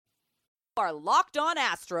Are Locked On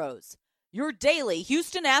Astros, your daily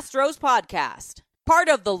Houston Astros podcast. Part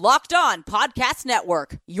of the Locked On Podcast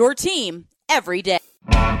Network, your team every day.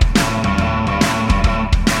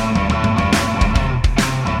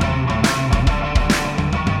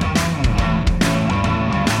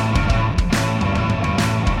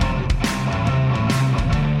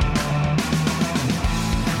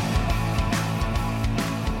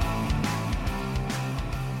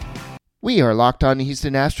 We are Locked On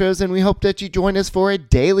Houston Astros, and we hope that you join us for a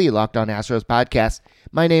daily Locked On Astros podcast.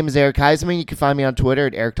 My name is Eric Heisman. You can find me on Twitter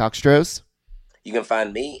at Eric Talk Stros. You can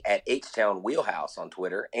find me at H-Town Wheelhouse on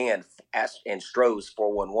Twitter and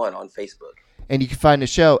Stros411 on Facebook. And you can find the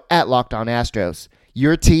show at Locked On Astros,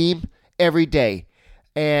 your team every day.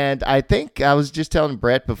 And I think I was just telling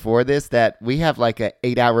Brett before this that we have like an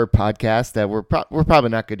 8-hour podcast that we're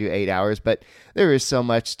probably not going to do 8 hours, but there is so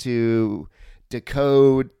much to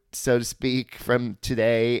decode, so to speak, from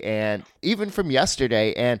today and even from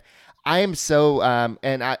yesterday. And I am so,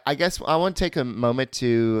 and I guess I want to take a moment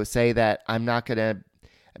to say that I'm not going to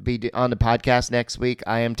be on the podcast next week.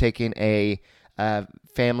 I am taking a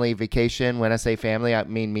family vacation. When I say family, I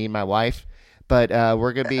mean me and my wife. But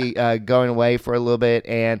we're going to be going away for a little bit,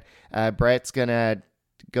 and Brett's going to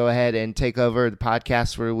go ahead and take over the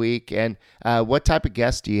podcast for a week. And what type of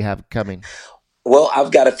guests do you have coming? Well,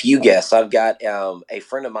 I've got a few guests. I've got a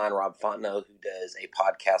friend of mine, Rob Fontenot, who does a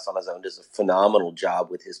podcast on his own, does a phenomenal job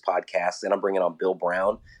with his podcast. And I'm bringing on Bill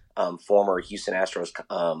Brown, former Houston Astros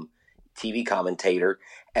TV commentator,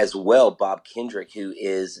 as well Bob Kendrick, who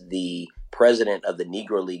is the president of the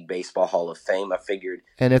Negro League Baseball Hall of Fame. I figured,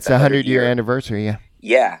 and it's a 100-year anniversary, yeah.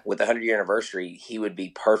 Yeah, with the 100-year anniversary, he would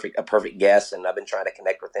be a perfect guest, and I've been trying to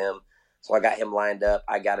connect with him. So I got him lined up.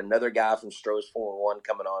 I got another guy from Stros411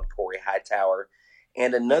 coming on, Corey Hightower,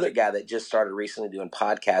 and another guy that just started recently doing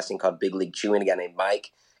podcasting called Big League Chewing, a guy named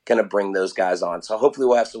Mike. Going to bring those guys on. So hopefully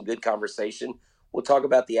we'll have some good conversation. We'll talk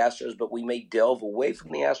about the Astros, but we may delve away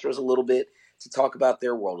from the Astros a little bit to talk about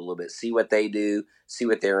their world a little bit, see what they do, see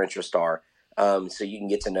what their interests are, so you can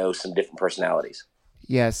get to know some different personalities.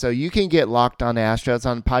 Yeah, so you can get Locked On Astros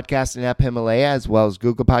on Podcasting app Himalaya, as well as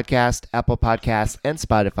Google Podcast, Apple Podcasts, and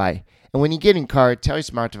Spotify. And when you get in car, tell your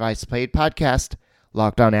smart device to play podcast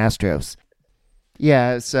Locked On Astros.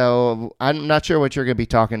 Yeah, so I'm not sure what you're going to be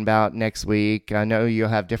talking about next week. I know you'll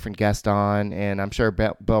have different guests on, and I'm sure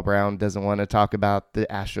Bill Brown doesn't want to talk about the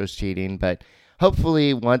Astros cheating, but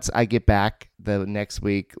hopefully once I get back the next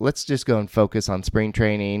week, let's just go and focus on spring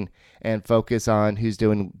training and focus on who's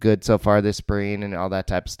doing good so far this spring and all that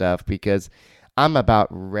type of stuff, because I'm about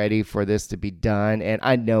ready for this to be done, and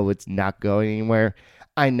I know it's not going anywhere.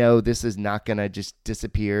 I know this is not going to just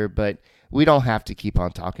disappear, but we don't have to keep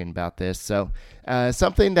on talking about this. So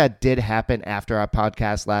something that did happen after our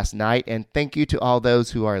podcast last night, and thank you to all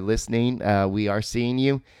those who are listening. We are seeing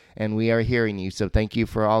you and we are hearing you. So thank you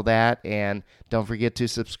for all that. And don't forget to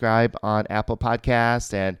subscribe on Apple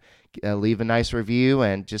Podcasts and leave a nice review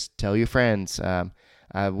and just tell your friends.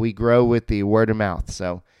 We grow with the word of mouth.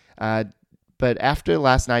 So, but after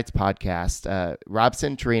last night's podcast,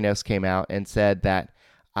 Robson Chirinos came out and said that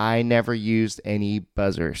I never used any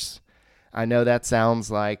buzzers. I know that sounds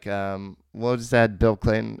like, what is that Bill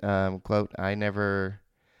Clinton quote? I never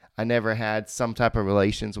had some type of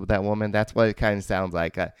relations with that woman. That's what it kind of sounds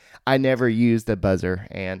like. I never used a buzzer.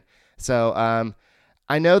 And so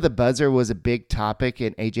I know the buzzer was a big topic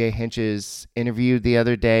in AJ Hinch's interview the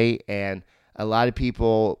other day, and a lot of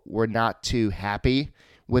people were not too happy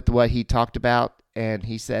with what he talked about. And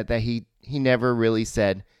he said that he never really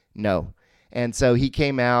said no. And so he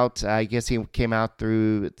came out, I guess he came out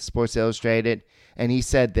through Sports Illustrated, and he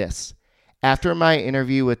said this: after my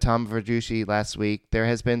interview with Tom Verducci last week, there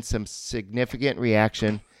has been some significant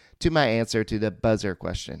reaction to my answer to the buzzer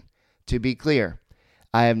question. To be clear,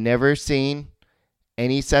 I have never seen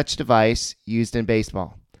any such device used in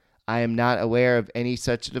baseball. I am not aware of any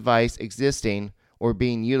such device existing or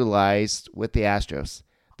being utilized with the Astros,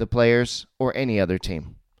 the players, or any other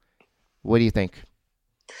team. What do you think?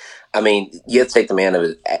 I mean, you have to take the man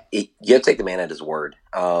at his word.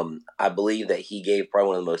 I believe that he gave probably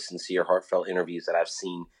one of the most sincere, heartfelt interviews that I've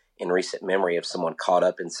seen in recent memory of someone caught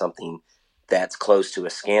up in something that's close to a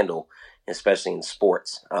scandal, especially in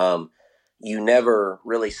sports. You never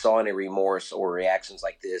really saw any remorse or reactions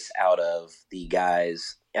like this out of the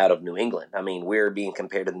guys out of New England. I mean, we're being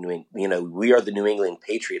compared to we are the New England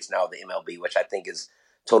Patriots now of the MLB, which I think is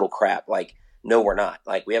total crap. Like, no, we're not.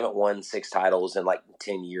 Like, we haven't won 6 titles in like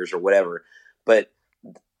 10 years or whatever. But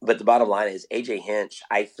the bottom line is AJ Hinch,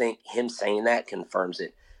 I think him saying that confirms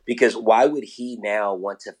it, Because why would he now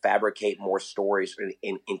want to fabricate more stories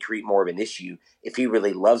and create more of an issue if he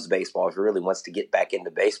really loves baseball, if he really wants to get back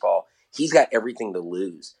into baseball? He's got everything to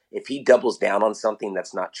lose. If he doubles down on something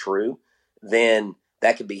that's not true, then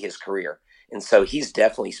that could be his career. And so he's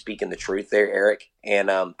definitely speaking the truth there, Eric.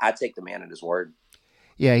 And I take the man at his word.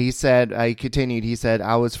 Yeah, he continued, he said,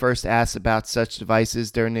 I was first asked about such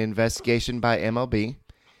devices during the investigation by MLB.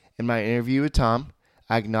 In my interview with Tom,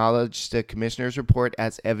 I acknowledged the commissioner's report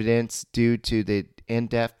as evidence due to the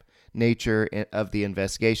in-depth nature of the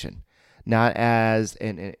investigation, not as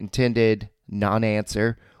an intended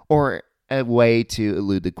non-answer or a way to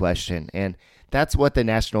elude the question. And that's what the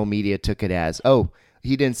national media took it as. Oh,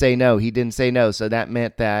 he didn't say no. He didn't say no. So that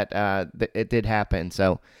meant that it did happen.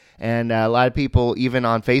 So, and a lot of people, even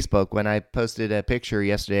on Facebook, when I posted a picture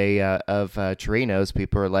yesterday of Chirinos,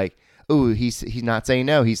 people were like, "Oh, he's not saying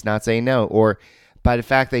no. He's not saying no." Or by the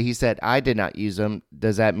fact that he said I did not use them,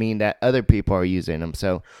 does that mean that other people are using them?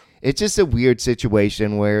 So it's just a weird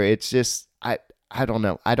situation where it's just I don't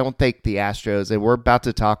know. I don't think the Astros, and we're about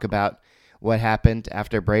to talk about what happened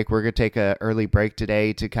after break. We're going to take an early break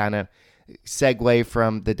today to kind of segue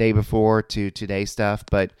from the day before to today's stuff.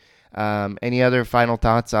 But any other final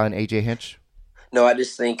thoughts on AJ Hinch? No, I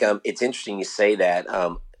just think it's interesting you say that.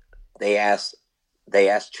 They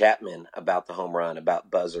asked Chapman about the home run,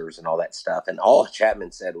 about buzzers and all that stuff. And all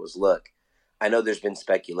Chapman said was, look, I know there's been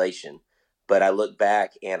speculation, but I look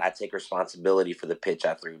back and I take responsibility for the pitch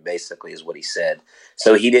I threw, basically is what he said.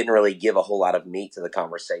 So he didn't really give a whole lot of meat to the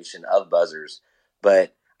conversation of buzzers.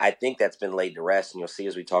 But I think that's been laid to rest. And you'll see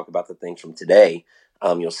as we talk about the things from today,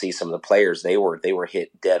 you'll see some of the players, they were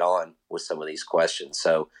hit dead on with some of these questions.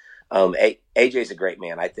 So AJ's a great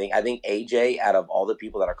man. I think AJ, out of all the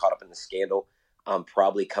people that are caught up in the scandal,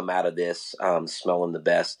 probably come out of this smelling the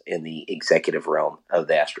best in the executive realm of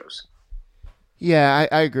the Astros. Yeah,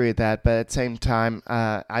 I agree with that. But at the same time,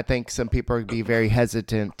 I think some people would be very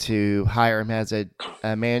hesitant to hire him as a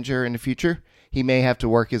manager in the future. He may have to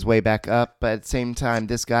work his way back up, but at the same time,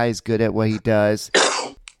 this guy is good at what he does.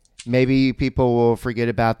 Maybe people will forget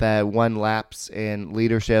about that one lapse in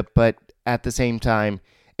leadership, but at the same time,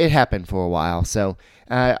 it happened for a while. So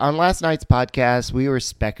on last night's podcast, we were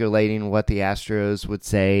speculating what the Astros would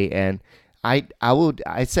say, and I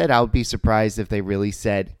said I would be surprised if they really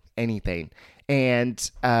said anything.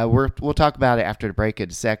 And we'll talk about it after the break in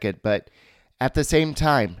a second. But at the same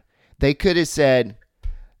time, they could have said,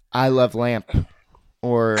 "I love Lamp,"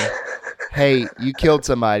 or "Hey, you killed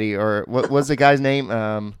somebody," or what was the guy's name?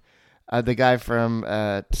 The guy from,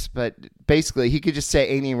 but basically he could just say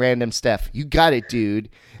any random stuff. "You got it, dude."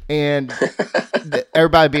 And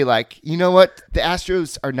everybody be like, you know what? The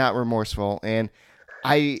Astros are not remorseful. And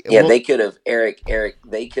they could have, Eric,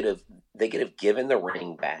 they could have given the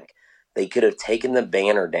ring back. They could have taken the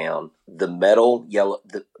banner down, the metal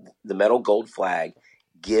gold flag,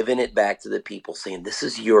 given it back to the people, saying, "This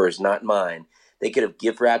is yours, not mine." They could have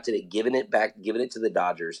gift wrapped it, given it back, given it to the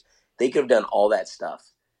Dodgers. They could have done all that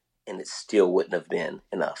stuff, and it still wouldn't have been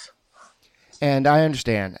enough. And I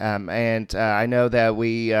understand, and I know that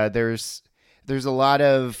there's a lot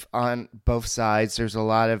of, on both sides, there's a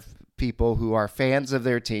lot of people who are fans of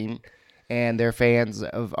their team, and they're fans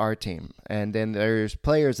of our team. And then there's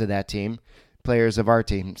players of that team, players of our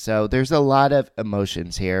team. So there's a lot of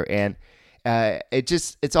emotions here, and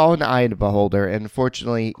it's all in the eye of the beholder. And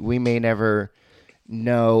unfortunately, we may never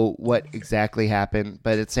know what exactly happened,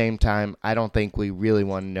 but at the same time, I don't think we really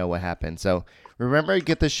want to know what happened. So remember to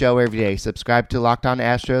get the show every day. Subscribe to Locked On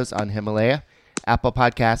Astros on Himalaya, Apple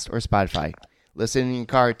Podcasts, or Spotify. Listen in your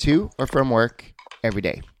car to or from work every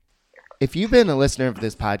day. If you've been a listener of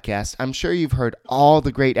this podcast, I'm sure you've heard all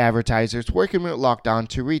the great advertisers working with Locked On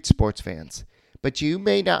to reach sports fans. But you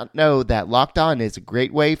may not know that Locked On is a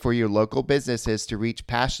great way for your local businesses to reach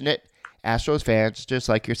passionate Astros fans just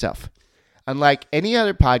like yourself. Unlike any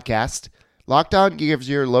other podcast, Locked On gives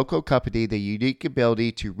your local company the unique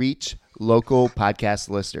ability to reach local podcast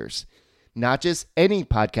listeners. Not just any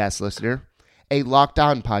podcast listener, a Locked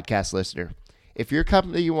On podcast listener. If your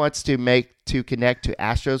company wants to connect to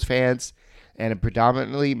Astros fans and a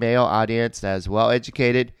predominantly male audience that is well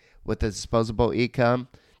educated with a disposable income,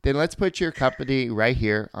 then let's put your company right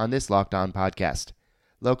here on this Locked On podcast.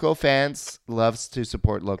 Local fans loves to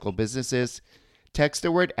support local businesses. Text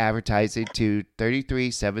the word advertising to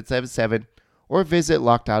 33777 or visit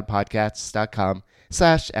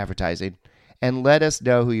lockedonpodcasts.com/advertising and let us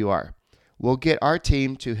know who you are. We'll get our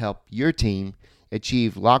team to help your team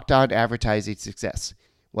achieve Locked On advertising success.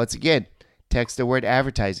 Once again, text the word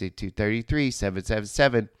advertising to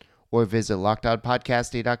 33777 or visit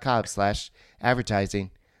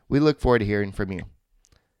lockedonpodcasting.com/advertising. We look forward to hearing from you.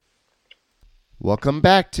 Welcome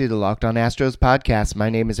back to the Locked On Astros podcast. My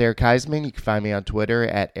name is Eric Heisman. You can find me on Twitter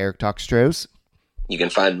at EricTalkStros. You can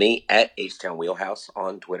find me at H-Town Wheelhouse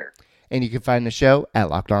on Twitter. And you can find the show at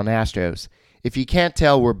Locked On Astros. If you can't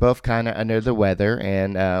tell, we're both kind of under the weather,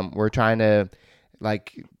 and we're trying to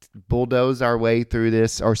bulldoze our way through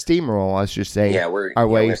this, or steamroll, I should say. Yeah, we're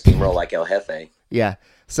way steamroll like El Jefe. Yeah.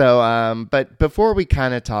 So, but before we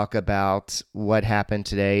kind of talk about what happened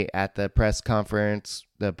today at the press conference,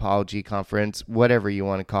 the apology conference, whatever you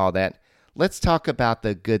want to call that, let's talk about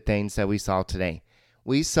the good things that we saw today.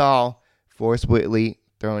 We saw Forrest Whitley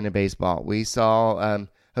throwing a baseball. We saw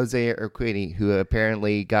Jose Urquidy, who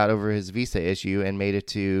apparently got over his visa issue and made it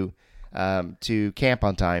to camp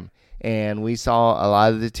on time. And we saw a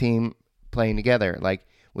lot of the team playing together. Like,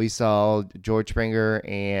 we saw George Springer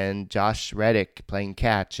and Josh Reddick playing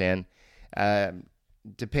catch. And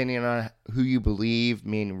depending on who you believe,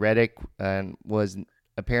 Reddick was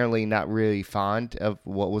apparently not really fond of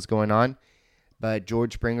what was going on. But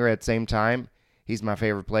George Springer, at the same time, he's my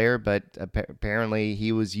favorite player. But apparently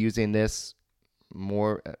he was using this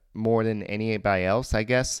more than anybody else, I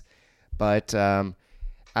guess. But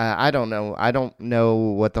I don't know. I don't know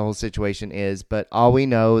what the whole situation is. But all we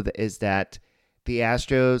know is that the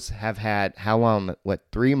Astros have had, how long?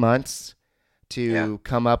 3 months to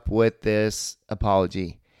come up with this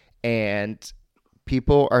apology. And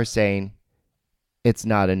people are saying it's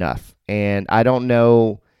not enough. And I don't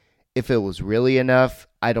know if it was really enough.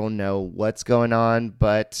 I don't know what's going on.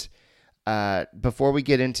 But before we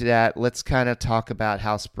get into that, let's kind of talk about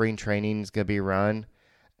how spring training is going to be run.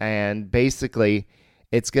 And basically,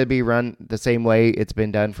 it's going to be run the same way it's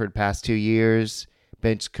been done for the past 2 years.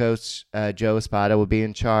 Bench coach Joe Espada will be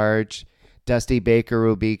in charge. Dusty Baker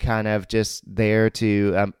will be kind of just there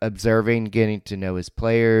to observing, getting to know his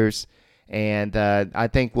players. And I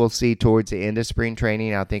think we'll see towards the end of spring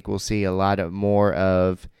training, I think we'll see a lot more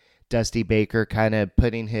of Dusty Baker kind of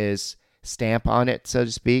putting his stamp on it, so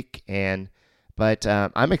to speak. But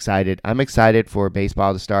I'm excited. I'm excited for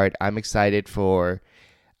baseball to start. I'm excited for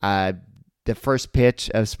the first pitch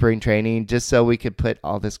of spring training, just so we could put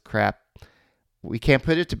all this crap. We can't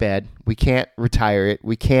put it to bed. We can't retire it.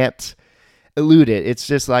 We can't elude it. It's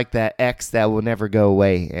just like that X that will never go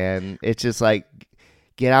away. And it's just like,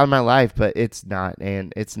 get out of my life, but it's not.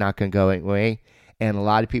 And it's not going to go away. And a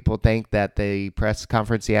lot of people think that the press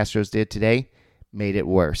conference the Astros did today made it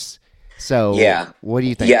worse. So, what do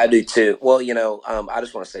you think? Yeah, I do too. Well, I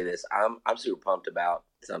just want to say this. I'm super pumped about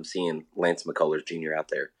seeing Lance McCullers Jr. out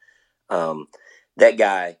there. That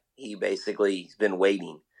guy, he's been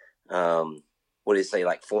waiting. What did it say,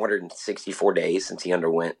 like 464 days since he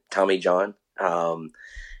underwent Tommy John.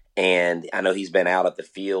 And I know he's been out at the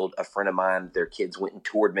field. A friend of mine, their kids went and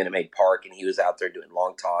toured Minute Maid Park, and he was out there doing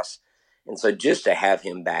long toss. And so just to have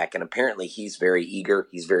him back, and apparently he's very eager.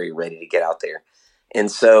 He's very ready to get out there.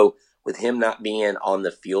 And so with him not being on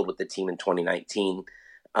the field with the team in 2019,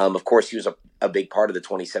 of course, he was a big part of the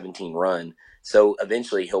 2017 run. So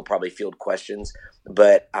eventually he'll probably field questions.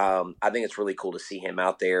 But I think it's really cool to see him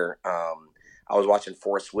out there. I was watching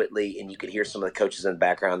Forrest Whitley, and you could hear some of the coaches in the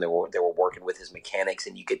background. They were working with his mechanics,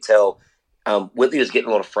 and you could tell Whitley was getting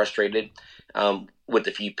a little frustrated with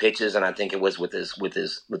a few pitches, and I think it was with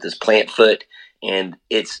his plant foot. And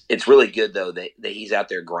it's really good though that he's out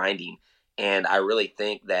there grinding. And I really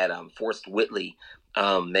think that Forrest Whitley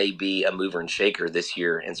may be a mover and shaker this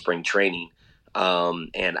year in spring training.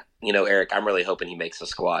 And Eric, I'm really hoping he makes the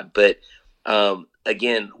squad. But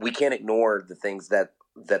again, we can't ignore the things that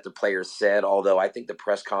the players said, although I think the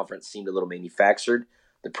press conference seemed a little manufactured.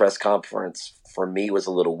 The press conference for me was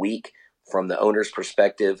a little weak from the owner's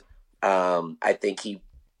perspective. I think he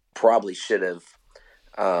probably should have,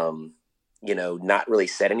 not really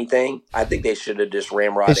said anything. I think they should have just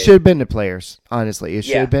ramrodded. It should have been the players, honestly. It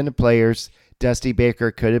should have been the players. Dusty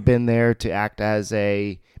Baker could have been there to act as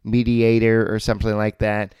a mediator or something like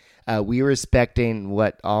that. We were expecting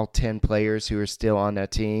all 10 players who are still on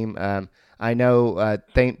that team. I know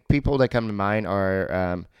people that come to mind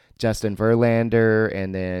are Justin Verlander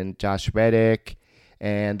and then Josh Reddick,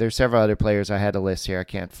 and there's several other players. I had a list here. I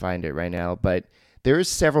can't find it right now, but there's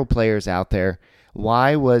several players out there.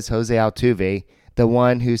 Why was Jose Altuve the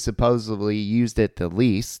one who supposedly used it the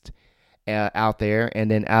least out there, and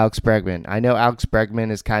then Alex Bregman? I know Alex Bregman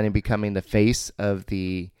is kind of becoming the face of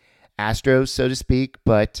the Astros, so to speak,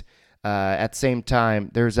 but at the same time,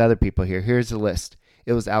 there's other people here. Here's the list.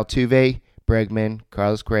 It was Altuve, Bregman,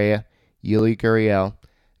 Carlos Correa, Yuli Gurriel,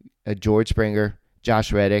 George Springer,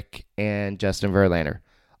 Josh Reddick, and Justin Verlander.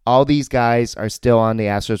 All these guys are still on the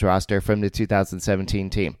Astros roster from the 2017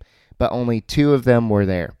 team, but only 2 of them were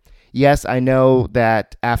there. yes, I know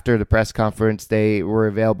that after the press conference, they were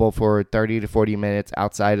available for 30 to 40 minutes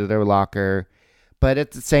outside of their locker. But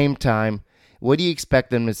at the same time, what do you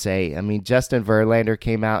expect them to say? I mean, Justin Verlander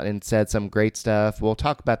came out and said some great stuff. We'll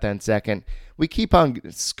talk about that in a second. We keep on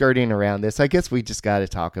skirting around this. I guess we just got to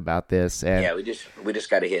talk about this. And yeah, we just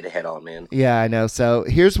got to hit head on, man. yeah, I know. So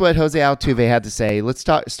here's what Jose Altuve had to say. Let's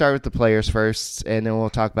start with the players first, and then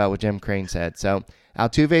we'll talk about what Jim Crane said. So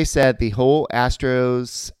Altuve said the whole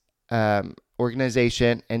Astros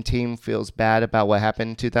organization and team feels bad about what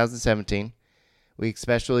happened in 2017. We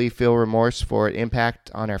especially feel remorse for its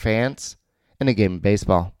impact on our fans and the game of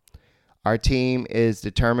baseball. Our team is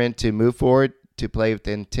determined to move forward, to play with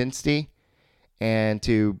intensity, and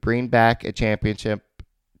to bring back a championship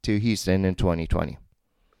to Houston in 2020.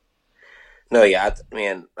 No, yeah,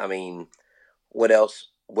 man. I mean, what else?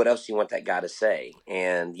 What else do you want that guy to say?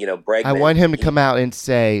 And Bregman. I want him to come out and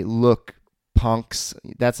say, "Look, punks."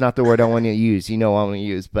 That's not the word I want to use. You know what I want to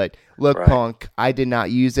use, but look, Right. punk. I did not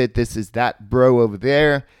use it. This is that bro over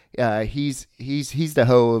there. He's the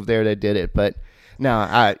hoe over there that did it. But no,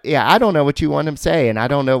 I don't know what you want him to say, and I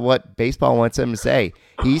don't know what baseball wants him to say.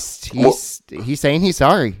 He's saying he's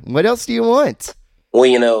sorry. What else do you want?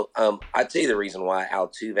 Well, I'd tell you the reason why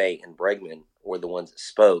Altuve and Bregman were the ones that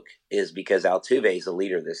spoke is because Altuve is the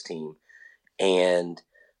leader of this team, and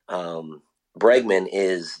Bregman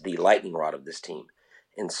is the lightning rod of this team.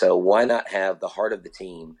 And so why not have the heart of the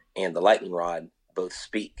team and the lightning rod both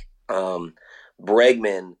speak?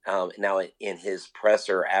 Bregman, now in his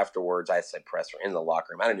presser afterwards, I said presser, in the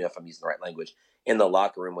locker room. I don't know if I'm using the right language. In the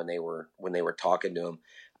locker room when they were talking to him,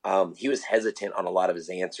 he was hesitant on a lot of his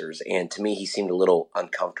answers. And to me, he seemed a little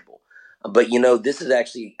uncomfortable. But, this is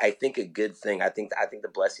actually, I think, a good thing. I think the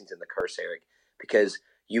blessing's in the curse, Eric, because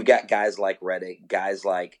you've got guys like Reddick, guys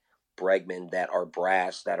like Bregman that are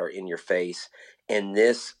brash, that are in your face, and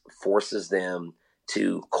this forces them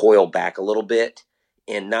to coil back a little bit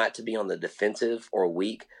and not to be on the defensive or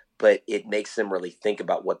weak, but it makes them really think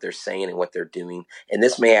about what they're saying and what they're doing. And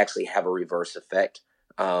this may actually have a reverse effect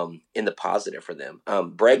in the positive for them.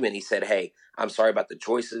 Bregman, he said, "Hey, I'm sorry about the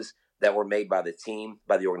choices that were made by the team,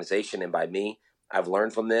 by the organization, and by me. I've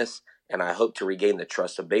learned from this, and I hope to regain the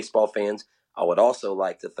trust of baseball fans. I would also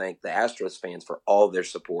like to thank the Astros fans for all of their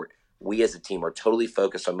support. We as a team are totally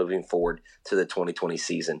focused on moving forward to the 2020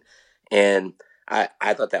 season." And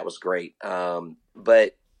I thought that was great.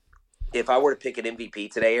 But if I were to pick an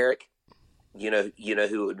MVP today, Eric, you know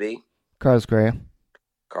who it would be? Carlos Correa.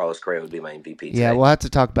 Carlos Correa would be my MVP today. Yeah, we'll have to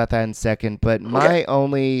talk about that in a second. But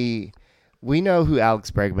we know who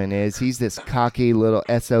Alex Bregman is. He's this cocky little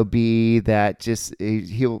SOB that just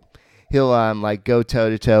he'll like go toe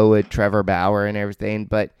to toe with Trevor Bauer and everything.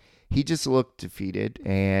 But he just looked defeated,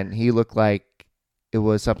 and he looked like it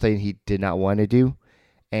was something he did not want to do.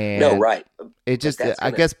 And no, right. It just,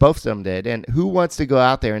 I guess both of them did. And who wants to go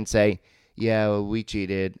out there and say, "Yeah, well, we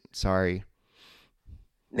cheated. Sorry."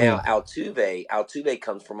 Now, Altuve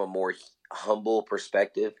comes from a more humble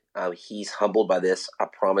perspective. He's humbled by this. I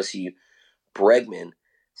promise you. Bregman,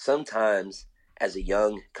 sometimes as a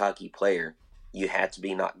young, cocky player, you had to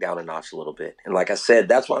be knocked down a notch a little bit. And like I said,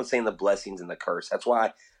 that's why I'm saying the blessings and the curse. That's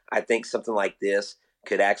why I think something like this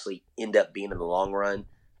could actually end up being in the long run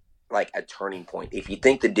like a turning point. If you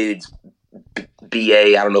think the dude's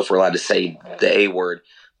BA, I don't know if we're allowed to say the A word,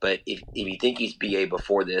 but if you think he's BA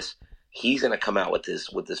before this, he's going to come out with this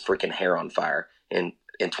freaking hair on fire in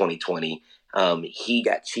 2020. He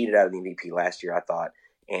got cheated out of the MVP last year, I thought,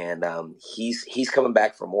 and he's coming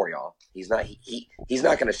back for more, y'all. He's not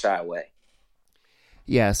going to shy away.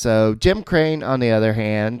 Yeah. So Jim Crane, on the other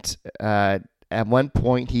hand, at one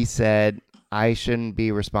point he said, "I shouldn't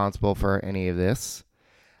be responsible for any of this."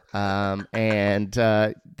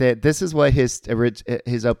 This is what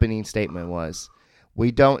his opening statement was.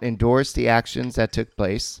 "We don't endorse the actions that took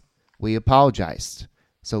place. We apologized.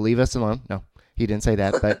 So leave us alone." No, he didn't say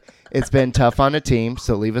that, but it's been tough on the team,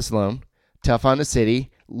 so leave us alone. Tough on the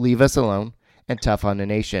city, leave us alone. And tough on the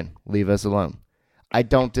nation, leave us alone. I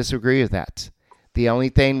don't disagree with that. The only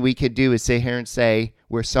thing we could do is sit here and say,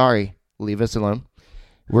 "We're sorry, leave us alone.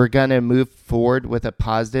 We're going to move forward with a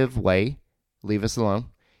positive way, leave us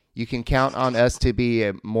alone. You can count on us to be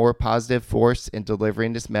a more positive force in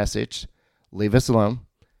delivering this message. Leave us alone.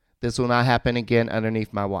 This will not happen again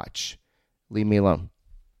underneath my watch. Leave me alone."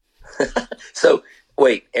 So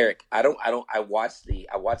wait, Eric, I watched the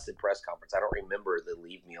press conference. I don't remember the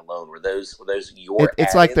 "leave me alone." Were those your?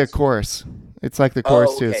 It's like the chorus. It's like the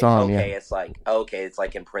chorus to a song. Okay, yeah. It's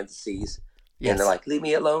like in parentheses, Yes. and they're like, "Leave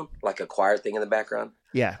me alone," like a choir thing in the background.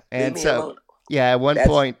 Yeah, Leave and me so alone. Yeah, at one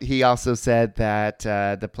point he also said that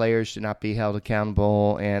the players should not be held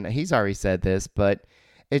accountable, and he's already said this, but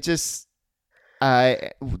it just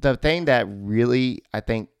the thing that really I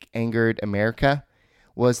think angered America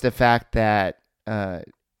was the fact that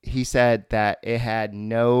he said that it had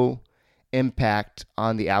no impact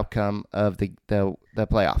on the outcome of the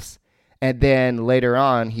playoffs, and then later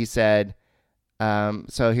on he said,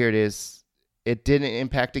 so here it is, it didn't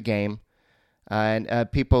impact the game, and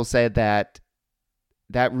people said that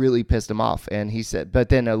really pissed him off. And he said, but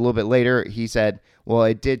then a little bit later, he said, well,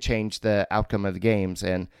 it did change the outcome of the games.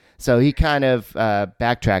 And so he kind of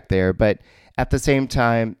backtracked there. But at the same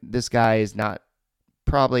time, this guy is not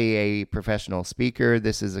probably a professional speaker.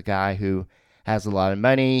 This is a guy who has a lot of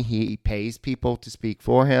money. He pays people to speak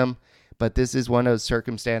for him. But this is one of those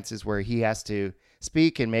circumstances where he has to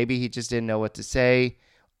speak, and maybe he just didn't know what to say,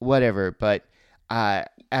 whatever. But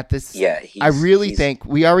at this, I really think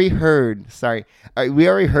we already heard. We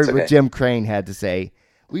already heard what Jim Crane had to say.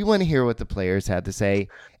 We want to hear what the players had to say,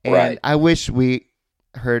 and I wish we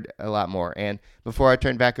heard a lot more. And before I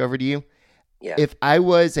turn back over to you, if I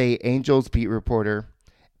was a Angels beat reporter,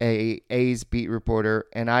 a A's beat reporter,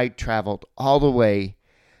 and I traveled all the way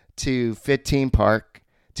to 15 Park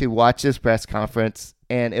to watch this press conference,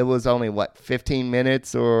 and it was only 15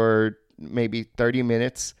 minutes or maybe 30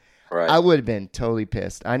 minutes. Right. I would have been totally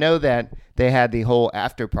pissed. I know that they had the whole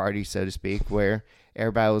after party, so to speak, where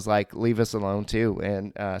everybody was like, leave us alone too.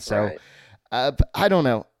 And I don't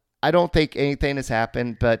know. I don't think anything has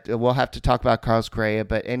happened, but we'll have to talk about Carlos Correa.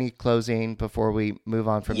 But any closing before we move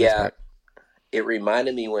on from this part? It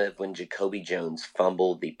reminded me when Jacoby Jones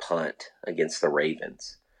fumbled the punt against the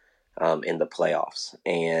Ravens in the playoffs.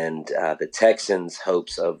 And the Texans'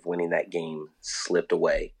 hopes of winning that game slipped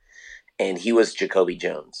away. And he was Jacoby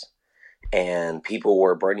Jones. And people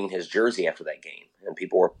were burning his jersey after that game. And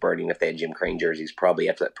people were burning, if they had Jim Crane jerseys, probably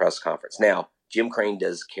after that press conference. Now, Jim Crane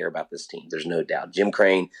does care about this team. There's no doubt. Jim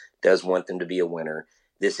Crane does want them to be a winner.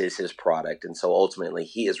 This is his product. And so ultimately,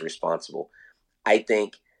 he is responsible. I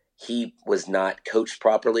think he was not coached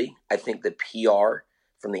properly. I think the PR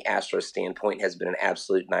from the Astros standpoint has been an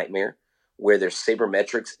absolute nightmare, where their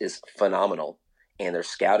sabermetrics is phenomenal and their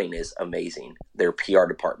scouting is amazing. Their PR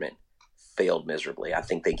department failed miserably. I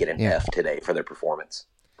think they get an F today for their performance.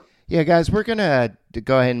 Yeah, guys, we're gonna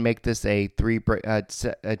go ahead and make this a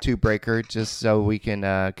two breaker, just so we can,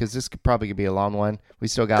 because this could probably be a long one. We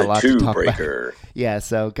still got a lot to talk about. Yeah,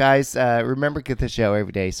 so guys, remember, get the show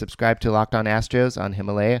every day. Subscribe to Locked On Astros on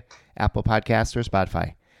Himalaya, Apple Podcasts, or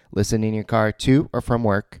Spotify. Listen in your car to or from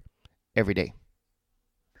work every day.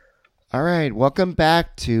 All right, welcome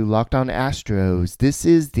back to Locked On Astros. This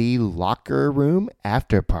is the Locker Room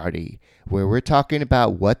After Party, where we're talking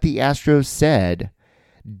about what the Astros said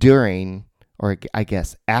during, or I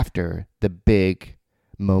guess after, the big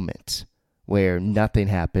moment where nothing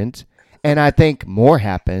happened. And I think more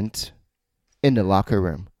happened in the locker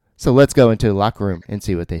room. So let's go into the locker room and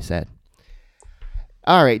see what they said.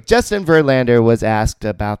 All right, Justin Verlander was asked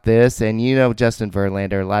about this, and you know Justin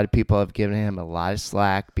Verlander, a lot of people have given him a lot of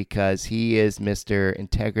slack because he is Mr.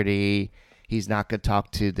 Integrity. He's not going to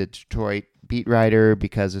talk to the Detroit beat writer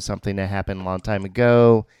because of something that happened a long time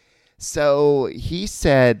ago. So he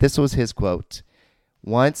said, this was his quote,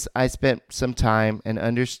 "Once I spent some time and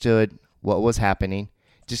understood what was happening."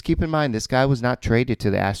 Just keep in mind, this guy was not traded to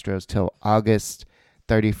the Astros till August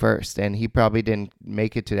 31st, and he probably didn't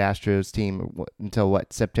make it to the Astros team until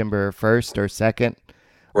September 1st or 2nd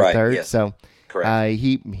or 3rd. Yes. So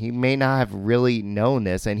he may not have really known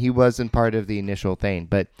this, and he wasn't part of the initial thing.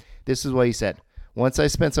 But this is what he said. "Once I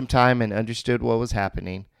spent some time and understood what was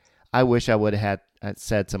happening, I wish I would have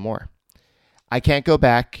said some more. I can't go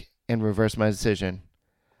back and reverse my decision.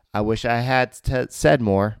 I wish I had said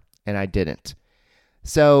more, and I didn't."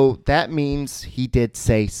 So that means he did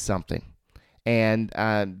say something. And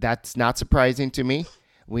that's not surprising to me.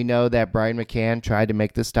 We know that Brian McCann tried to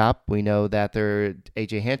make the stop. We know that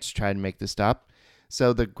A.J. Hinch tried to make the stop.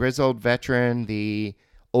 So the grizzled veteran, the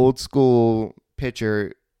old school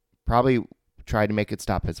pitcher, probably tried to make it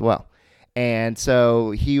stop as well. And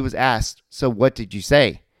so he was asked, "So what did you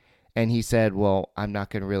say?" And he said, "Well, I'm not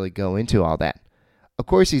going to really go into all that." Of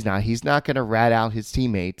course he's not. He's not going to rat out his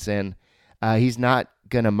teammates, and he's not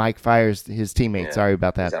going to Mike Fires his teammates. Yeah, sorry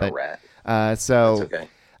about that. He's not a rat. So that's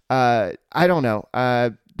okay. I don't know.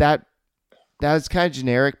 That was kind of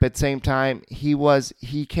generic, but at the same time,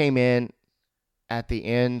 he came in at the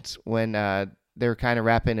end when they were kind of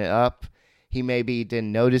wrapping it up. He maybe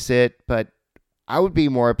didn't notice it, but I would be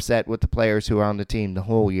more upset with the players who are on the team the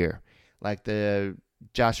whole year, like the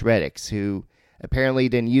Josh Reddicks, who apparently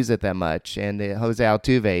didn't use it that much, and the Jose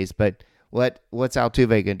Altuves. But what's Altuve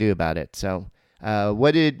going to do about it? So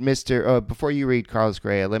what did before you read Carlos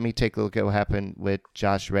Correa, let me take a look at what happened with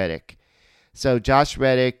Josh Reddick. So Josh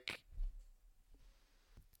Reddick,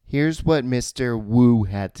 here's what Mr. Wu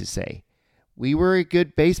had to say. We were a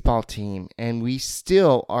good baseball team, and we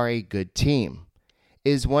still are a good team.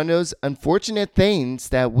 It is one of those unfortunate things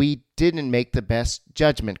that we didn't make the best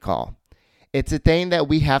judgment call. It's a thing that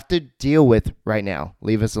we have to deal with right now.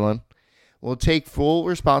 Leave us alone. We'll take full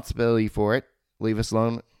responsibility for it. Leave us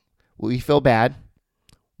alone. We feel bad.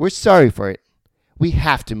 We're sorry for it. We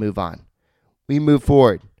have to move on. We move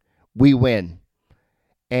forward. We win.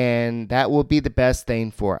 And that will be the best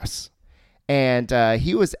thing for us. And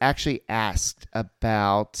he was actually asked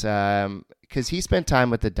about, because he spent time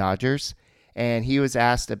with the Dodgers, and he was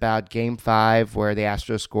asked about Game 5 where the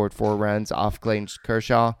Astros scored 4 runs off Clayton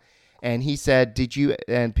Kershaw. And he said,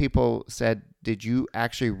 people said, did you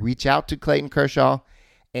actually reach out to Clayton Kershaw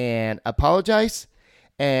and apologize?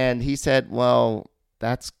 And he said, well,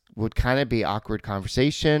 would kind of be awkward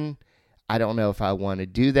conversation. I don't know if I want to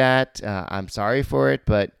do that. I'm sorry for it,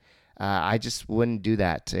 but I just wouldn't do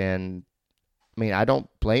that. And I mean, I don't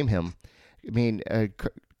blame him. I mean,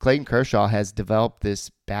 Clayton Kershaw has developed this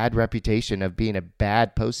bad reputation of being a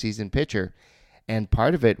bad postseason pitcher. And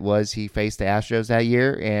part of it was he faced the Astros that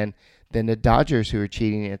year and then the Dodgers who were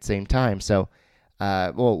cheating at the same time. So,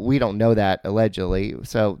 we don't know that allegedly.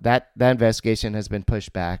 So that investigation has been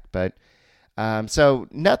pushed back. But so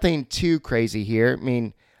nothing too crazy here. I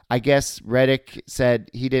mean, I guess Reddick said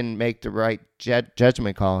he didn't make the right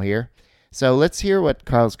judgment call here. So let's hear what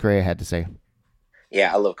Carlos Correa had to say.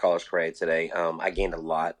 Yeah, I love Carlos Correa today. I gained a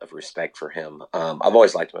lot of respect for him. I've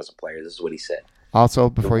always liked him as a player. This is what he said. Also,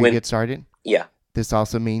 before you get started, yeah, this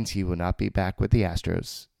also means he will not be back with the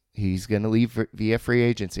Astros. He's going to leave via free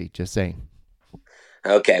agency, just saying.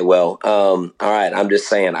 Okay, well, all right. I'm just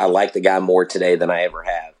saying I like the guy more today than I ever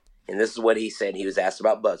have. And this is what he said. He was asked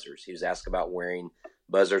about buzzers. He was asked about wearing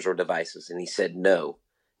buzzers or devices. And he said, no,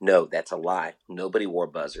 that's a lie. Nobody wore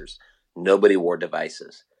buzzers. Nobody wore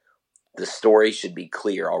devices. The story should be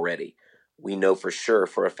clear already. We know for sure,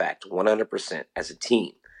 for a fact, 100% as a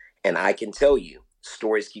team. And I can tell you,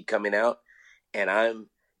 stories keep coming out, and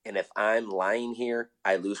if I'm lying here,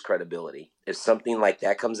 I lose credibility. If something like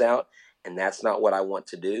that comes out, and that's not what I want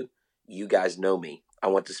to do, you guys know me. I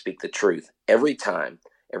want to speak the truth. Every time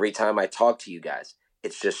I talk to you guys,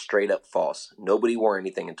 it's just straight up false. Nobody wore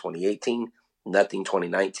anything in 2018, nothing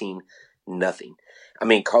 2019, nothing. I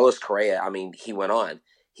mean, Carlos Correa, he went on.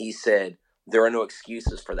 He said, there are no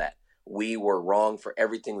excuses for that. We were wrong for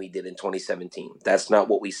everything we did in 2017. That's not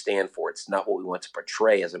what we stand for. It's not what we want to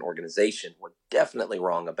portray as an organization. We're definitely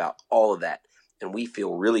wrong about all of that, and we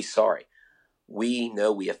feel really sorry. We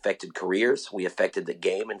know we affected careers. We affected the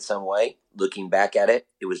game in some way. Looking back at it,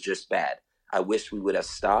 it was just bad. I wish we would have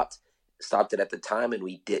stopped it at the time, and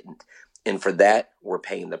we didn't. And for that, we're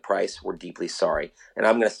paying the price. We're deeply sorry. And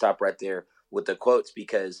I'm going to stop right there with the quotes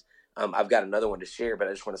because I've got another one to share, but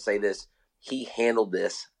I just want to say this. He handled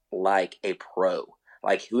this like a pro.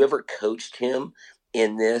 Like whoever coached him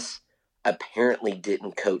in this apparently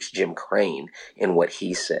didn't coach Jim Crane in what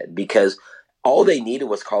he said, because all they needed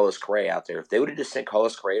was Carlos Correa out there. If they would have just sent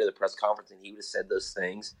Carlos Correa to the press conference and he would have said those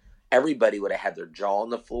things, everybody would have had their jaw on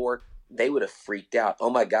the floor. They would have freaked out. Oh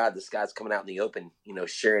my God, this guy's coming out in the open,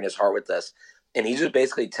 sharing his heart with us. And he's just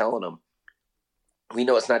basically telling them, we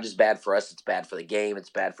know it's not just bad for us, it's bad for the game, it's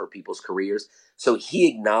bad for people's careers. So he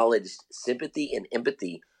acknowledged sympathy and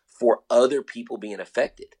empathy for other people being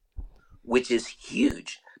affected, which is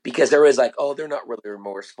huge, because everybody's like, oh, they're not really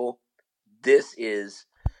remorseful. This is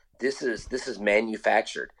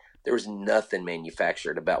manufactured. There was nothing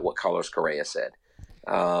manufactured about what Carlos Correa said.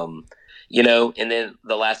 And then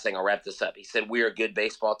the last thing, I'll wrap this up. He said, we're a good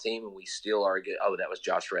baseball team and we still are good. Oh, that was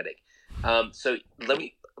Josh Reddick. So let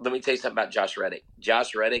me tell you something about Josh Reddick.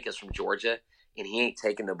 Josh Reddick is from Georgia, and he ain't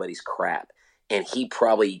taking nobody's crap. And he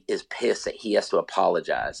probably is pissed that he has to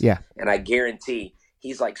apologize. Yeah. And I guarantee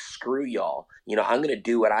he's like, screw y'all. I'm going to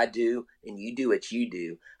do what I do, and you do what you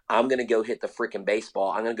do. I'm going to go hit the freaking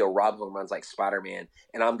baseball. I'm going to go rob home runs like Spider-Man,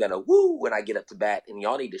 and I'm going to woo when I get up to bat, and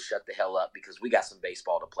y'all need to shut the hell up because we got some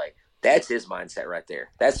baseball to play. That's his mindset right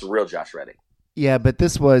there. That's the real Josh Reddick. Yeah, but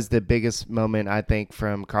this was the biggest moment, I think,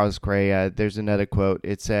 from Carlos Correa. There's another quote.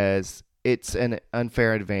 It says, it's an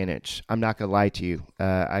unfair advantage. I'm not going to lie to you.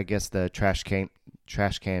 I guess the trash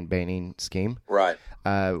can banning scheme. Right.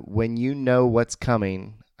 When you know what's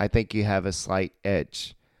coming, I think you have a slight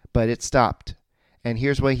edge. But it stopped. And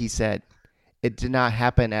here's what he said. It did not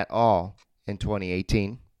happen at all in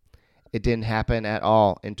 2018. It didn't happen at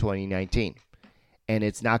all in 2019. And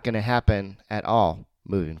it's not going to happen at all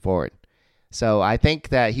moving forward. So I think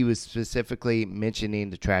that he was specifically mentioning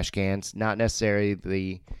the trash cans, not necessarily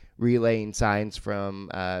the relaying signs from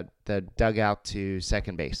the dugout to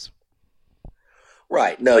second base.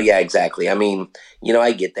 Right. No, yeah, exactly. I mean,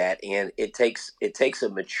 I get that. And it takes a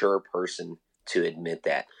mature person to admit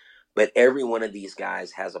that. But every one of these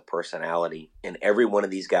guys has a personality, and every one of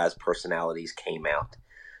these guys' personalities came out.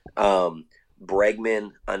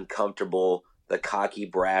 Bregman, uncomfortable, the cocky,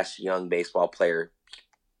 brash young baseball player,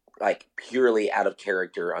 like purely out of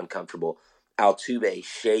character, uncomfortable. Altuve,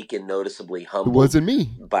 shaken, noticeably humbled. It wasn't me.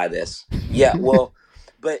 By this. Yeah, well,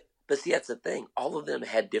 but see, that's the thing. All of them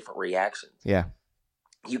had different reactions. Yeah.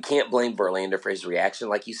 You can't blame Verlander for his reaction.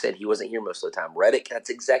 Like you said, he wasn't here most of the time. Reddick, that's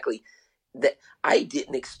exactly that. I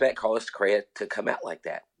didn't expect Carlos Correa to come out like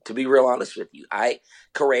that. To be real honest with you,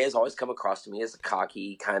 Correa has always come across to me as a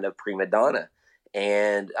cocky kind of prima donna,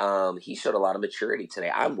 and he showed a lot of maturity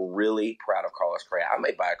today. I'm really proud of Carlos Correa. I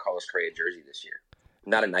may buy a Carlos Correa jersey this year.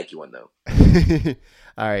 Not a Nike one, though.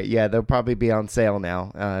 All right, yeah, they'll probably be on sale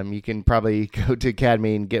now. You can probably go to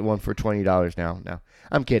Academy and get one for $20 now. No,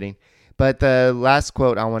 I'm kidding. But the last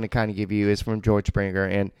quote I want to kind of give you is from George Springer,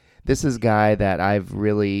 and this is a guy that I've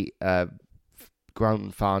really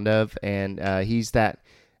grown fond of, and he's that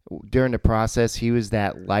during the process, he was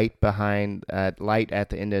that light at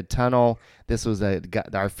the end of the tunnel. This was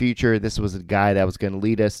our future. This was a guy that was going to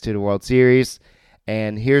lead us to the World Series,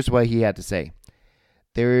 and here's what he had to say.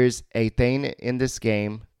 There is a thing in this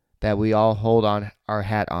game that we all hold on our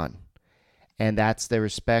hat on, and that's the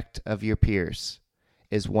respect of your peers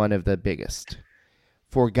is one of the biggest.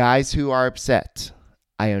 For guys who are upset,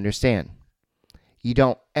 I understand. You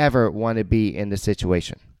don't ever want to be in the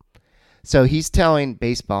situation. So he's telling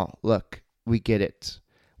baseball, look, we get it.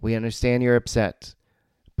 We understand you're upset,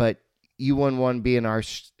 but you wouldn't want to be in our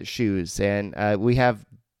shoes. And we have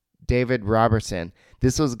David Robertson.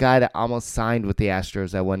 This was a guy that almost signed with the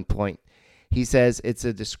Astros at one point. He says it's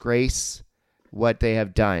a disgrace what they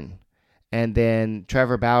have done. And then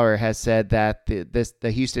Trevor Bauer has said that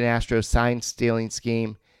the Houston Astros sign-stealing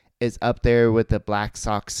scheme is up there with the Black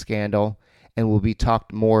Sox scandal and will be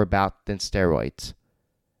talked more about than steroids.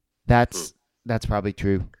 That's probably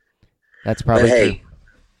true. That's probably true.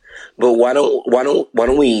 But why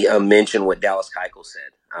don't we mention what Dallas Keuchel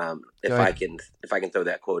said? If I can throw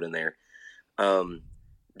that quote in there.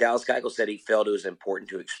 Dallas Keuchel said he felt it was important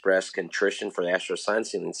to express contrition for the Astros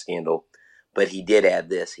sign-stealing scandal. But he did add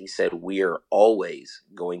this. He said, we are always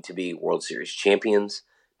going to be World Series champions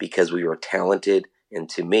because we were talented, and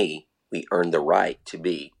to me, we earned the right to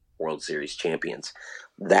be World Series champions.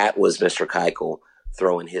 That was Mr. Keuchel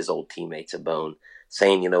throwing his old teammates a bone,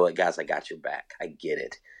 saying, you know what, guys, I got your back. I get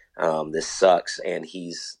it. This sucks, and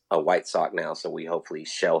he's a White Sox now, so we hopefully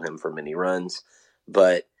shell him for many runs.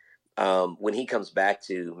 But when he comes back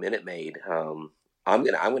to Minute Maid, I'm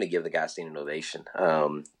gonna give the guy a standing ovation.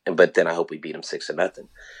 But then I hope we beat him 6-0.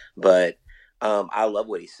 But I love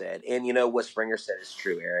what he said, and you know what Springer said is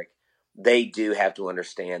true, Eric. They do have to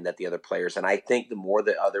understand that the other players, and I think the more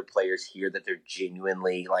the other players hear that they're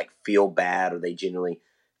genuinely feel bad, or they genuinely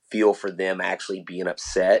feel for them actually being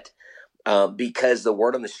upset, because the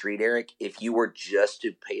word on the street, Eric, if you were just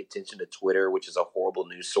to pay attention to Twitter, which is a horrible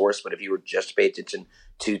news source, but if you were just to pay attention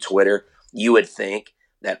to Twitter, you would think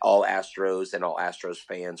that all Astros and all Astros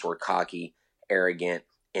fans were cocky, arrogant,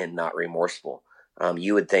 and not remorseful.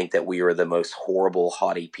 You would think that we were the most horrible,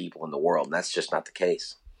 haughty people in the world, and that's just not the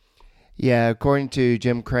case. Yeah, according to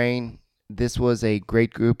Jim Crane, this was a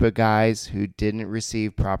great group of guys who didn't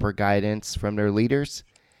receive proper guidance from their leaders,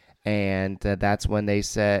 and that's when they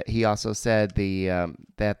said. He also said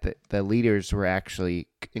that the leaders were actually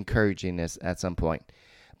encouraging this at some point.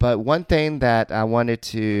 But one thing that I wanted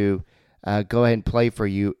to go ahead and play for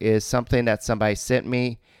you is something that somebody sent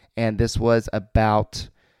me, and this was about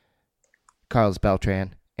Carlos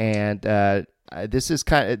Beltran, and this is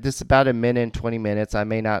about a minute and 20 minutes. I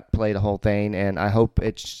may not play the whole thing, and I hope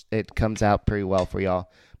it comes out pretty well for y'all.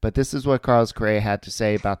 But this is what Carlos Correa had to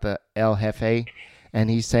say about the El Jefe, and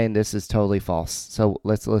he's saying this is totally false. So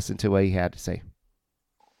let's listen to what he had to say.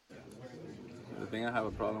 The thing I have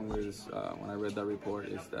a problem with is when I read that report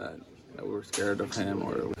is that we were scared of him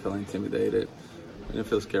or we felt intimidated. We didn't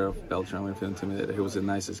feel scared of Beltran. We didn't feel intimidated. He was the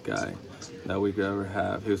nicest guy that we could ever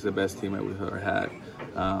have. He was the best teammate we've ever had.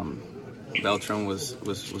 Beltran was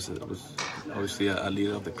obviously a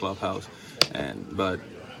leader of the clubhouse, but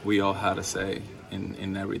we all had a say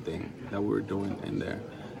in everything that we were doing in there.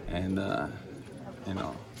 And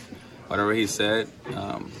whatever he said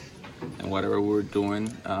and whatever we were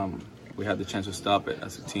doing, we had the chance to stop it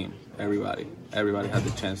as a team. Everybody had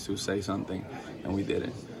the chance to say something, and we did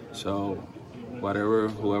it. So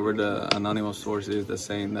whoever the anonymous source is that's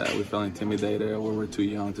saying that we felt intimidated or we're too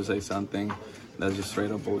young to say something, that's just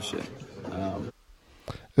straight up bullshit.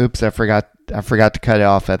 Oops, I forgot to cut it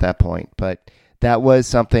off at that point, but that was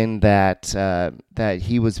something that that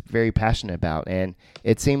he was very passionate about, and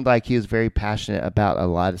it seemed like he was very passionate about a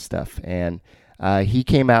lot of stuff. And he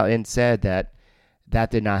came out and said that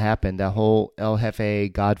did not happen. The whole El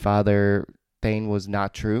Jefe Godfather thing was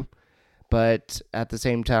not true, but at the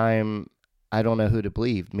same time, I don't know who to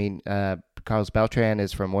believe. I mean, Carlos Beltran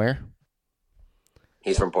is from where?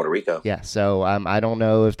 He's from Puerto Rico. Yeah, so I don't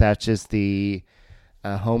know if that's just the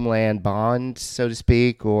homeland bond, so to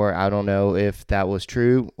speak, or I don't know if that was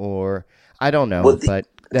true, or I don't know. Well, but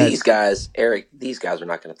these guys, Eric, are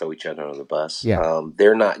not going to throw each other under the bus. Yeah.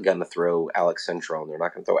 They're not going to throw Alex Cintron. They're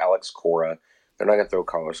not going to throw Alex Cora. They're not going to throw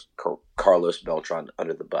Carlos Beltran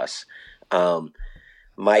under the bus.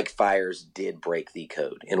 Mike Fiers did break the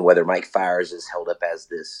code, and whether Mike Fiers is held up as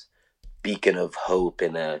this beacon of hope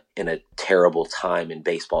in a terrible time in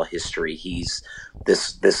baseball history, he's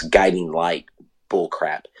this guiding light.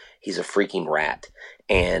 Bullcrap. He's a freaking rat,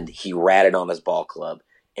 and he ratted on his ball club,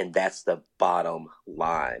 and that's the bottom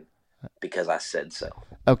line because I said so.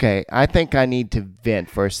 Okay, I think I need to vent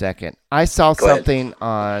for a second. I saw something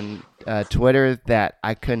on Twitter that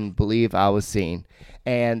I couldn't believe I was seeing,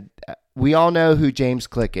 and we all know who James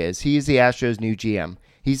Click is. He's the Astros' new GM.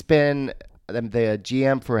 He's been the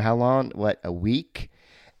GM for how long? What, a week?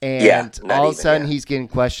 And all of a sudden he's getting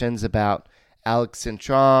questions about Alex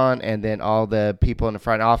Cintron, and then all the people in the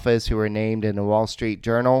front office who were named in the Wall Street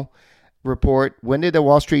Journal report. When did the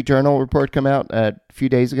Wall Street Journal report come out? A few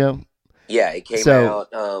days ago? Yeah, it came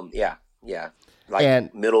out.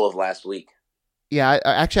 Like middle of last week. Yeah,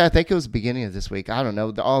 actually, I think it was the beginning of this week. I don't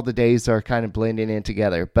know. All the days are kind of blending in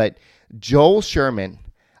together. But Joel Sherman,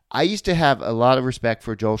 I used to have a lot of respect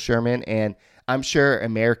for Joel Sherman, and I'm sure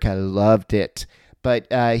America loved it. But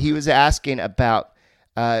he was asking about.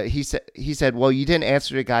 He said, well, you didn't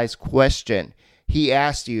answer the guy's question. He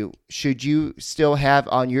asked you, should you still have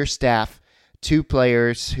on your staff 2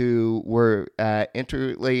 players who were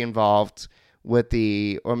integrally involved with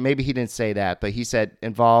or maybe he didn't say that, but he said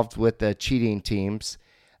involved with the cheating teams,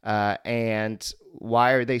 and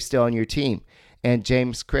why are they still on your team? And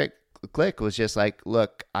James Click was just like,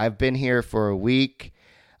 look, I've been here for a week.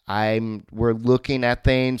 We're looking at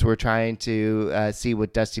things. We're trying to see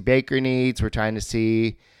what Dusty Baker needs. We're trying to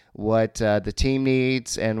see what the team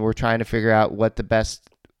needs, and we're trying to figure out what the best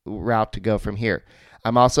route to go from here.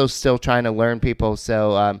 I'm also still trying to learn people,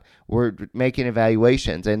 so we're making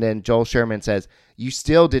evaluations. And then Joel Sherman says, you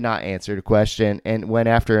still did not answer the question, and went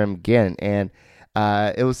after him again. And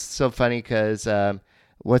it was so funny because Jeff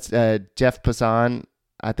Passan,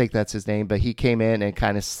 I think that's his name, but he came in and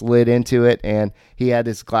kind of slid into it, and he had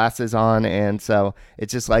his glasses on, and so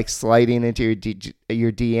it's just like sliding into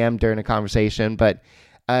your DM during a conversation. But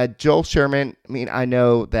Joel Sherman, I mean, I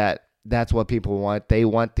know that's what people want. They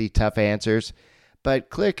want the tough answers,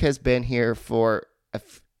 but Click has been here for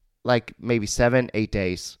like maybe 7-8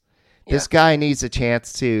 days. Yeah. This guy needs a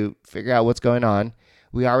chance to figure out what's going on.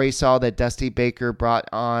 We already saw that Dusty Baker brought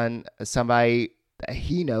on somebody that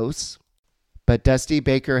he knows. But Dusty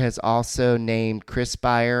Baker has also named Chris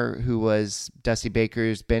Beyer, who was Dusty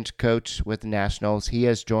Baker's bench coach with the Nationals. He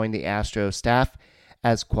has joined the Astros staff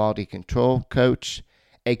as quality control coach,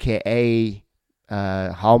 a.k.a.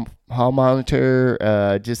 hall monitor,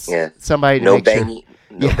 somebody to make sure.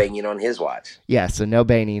 No banging on his watch. Yeah, so no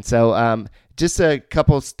banging. So just a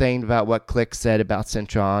couple of things about what Click said about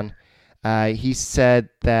Cintron. He said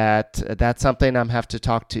that that's something I'm have to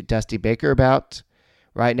talk to Dusty Baker about.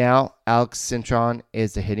 Right now, Alex Cintron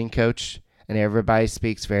is the hitting coach, and everybody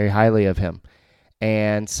speaks very highly of him.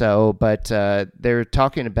 And so, but they're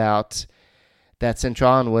talking about that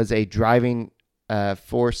Cintron was a driving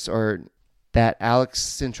force, or that Alex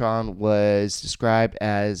Cintron was described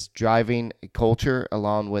as driving a culture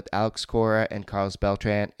along with Alex Cora and Carlos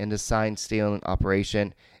Beltran in the sign stealing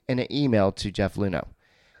operation in an email to Jeff Luhnow.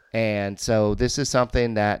 And so this is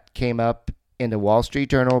something that came up in the Wall Street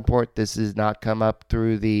Journal report. This has not come up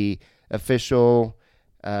through the official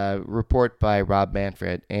report by Rob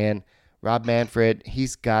Manfred. And Rob Manfred,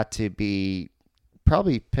 he's got to be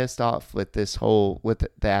probably pissed off with the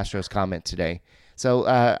Astros comment today.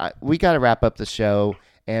 So we got to wrap up the show.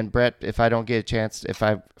 And Brett, if I don't get a chance, if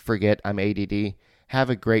I forget, I'm ADD.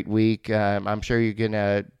 Have a great week. I'm sure you're going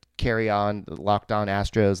to carry on the Locked On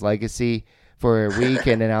Astros legacy for a week,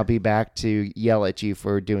 and then I'll be back to yell at you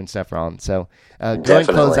for doing stuff wrong. So go and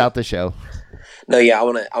close out the show. No, yeah, I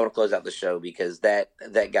want to close out the show because that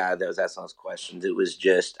guy that was asking us questions, it was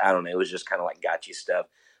just, I don't know, it was just kind of like gotcha stuff.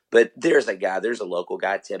 But there's a local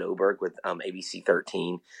guy, Ted Oberg with ABC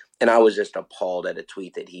 13, and I was just appalled at a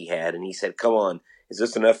tweet that he had, and he said, "Come on, is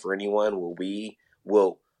this enough for anyone? When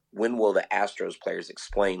will the Astros players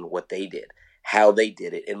explain what they did, how they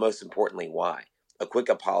did it, and most importantly, why? A quick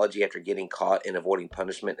apology after getting caught and avoiding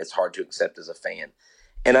punishment is hard to accept as a fan."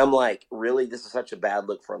 And I'm like, really? This is such a bad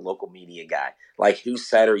look for a local media guy. Like, whose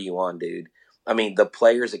side are you on, dude? I mean, the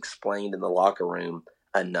players explained in the locker room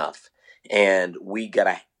enough, and we're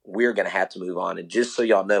gonna have to move on. And just so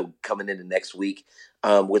y'all know, coming into next week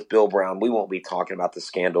with Bill Brown, we won't be talking about the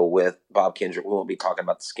scandal with Bob Kendrick. We won't be talking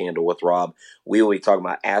about the scandal with Rob. We will be talking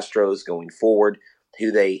about Astros going forward,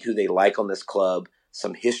 who they like on this club,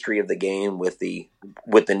 some history of the game with the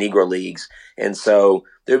Negro Leagues, and so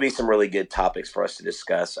there'll be some really good topics for us to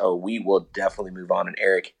discuss. Oh, we will definitely move on. And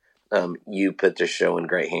Eric, you put this show in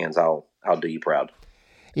great hands. I'll do you proud.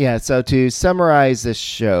 Yeah, so to summarize this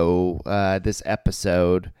show, this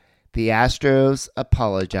episode, the Astros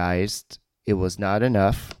apologized. It was not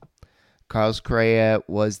enough. Carlos Correa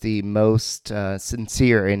was the most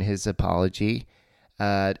sincere in his apology.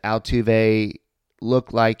 Altuve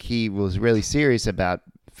looked like he was really serious about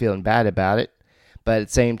feeling bad about it. But at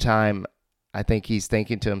the same time, I think he's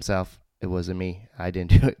thinking to himself, it wasn't me. I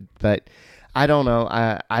didn't do it. But I don't know.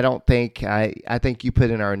 I don't think I think you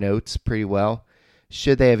put in our notes pretty well.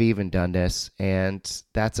 Should they have even done this? And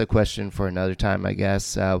that's a question for another time, I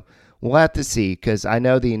guess. We'll have to see, because I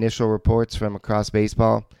know the initial reports from across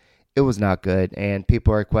baseball, it was not good. And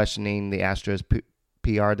people are questioning the Astros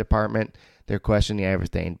PR department. They're questioning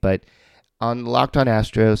everything. But on Locked On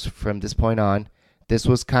Astros, from this point on, this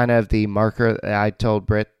was kind of the marker. I told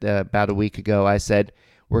Britt about a week ago, I said,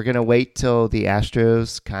 we're going to wait till the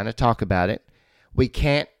Astros kind of talk about it. We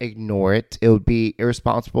can't ignore it. It would be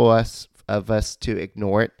irresponsible of us to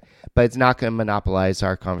ignore it, but it's not going to monopolize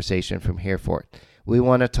our conversation from here forth. We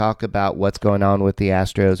want to talk about what's going on with the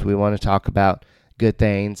Astros. We want to talk about good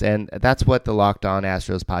things, and that's what the Locked On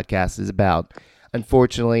Astros podcast is about.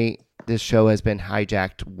 Unfortunately, this show has been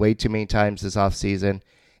hijacked way too many times this offseason,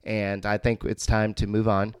 and I think it's time to move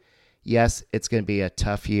on. Yes, it's going to be a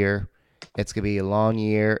tough year. It's going to be a long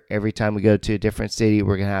year. Every time we go to a different city,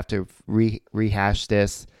 we're going to have to rehash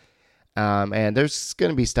this. And there's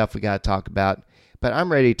going to be stuff we got to talk about. But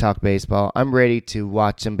I'm ready to talk baseball. I'm ready to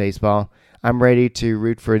watch some baseball. I'm ready to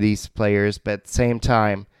root for these players. But at the same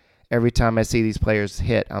time, every time I see these players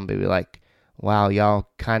hit, I'm going to be like, wow, y'all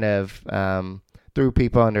kind of threw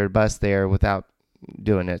people under the bus there without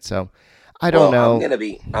doing it. So I don't know. I'm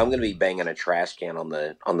gonna be banging a trash can on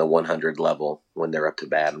the 100 level when they're up to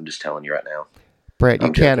bat. I'm just telling you right now. Brett,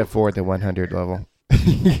 you can't afford the 100 level.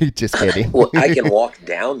 Just kidding. Well, I can walk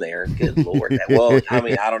down there. Good Lord. Well, I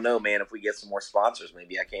mean, I don't know, man. If we get some more sponsors,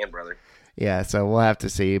 maybe I can, brother. Yeah, so we'll have to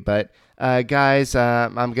see. But, guys,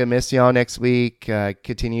 I'm going to miss y'all next week.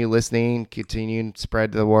 Continue listening. Continue to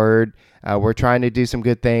spread the word. We're trying to do some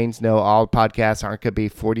good things. No, all podcasts aren't going to be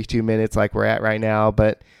 42 minutes like we're at right now.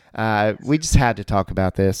 But we just had to talk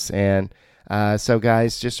about this. And so,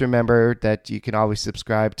 guys, just remember that you can always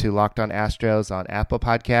subscribe to Locked On Astros on Apple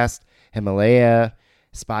Podcasts, Himalaya,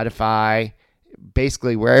 Spotify,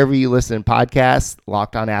 basically wherever you listen to podcasts.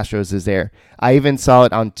 Locked On Astros is there. I even saw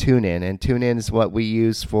it on TuneIn, and TuneIn is what we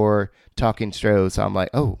use for talking Stros. So I'm like,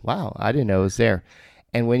 oh, wow, I didn't know it was there.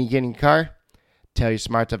 And when you get in your car, tell your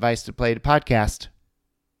smart device to play the podcast.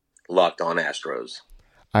 Locked On Astros.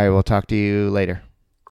 All right, we'll talk to you later.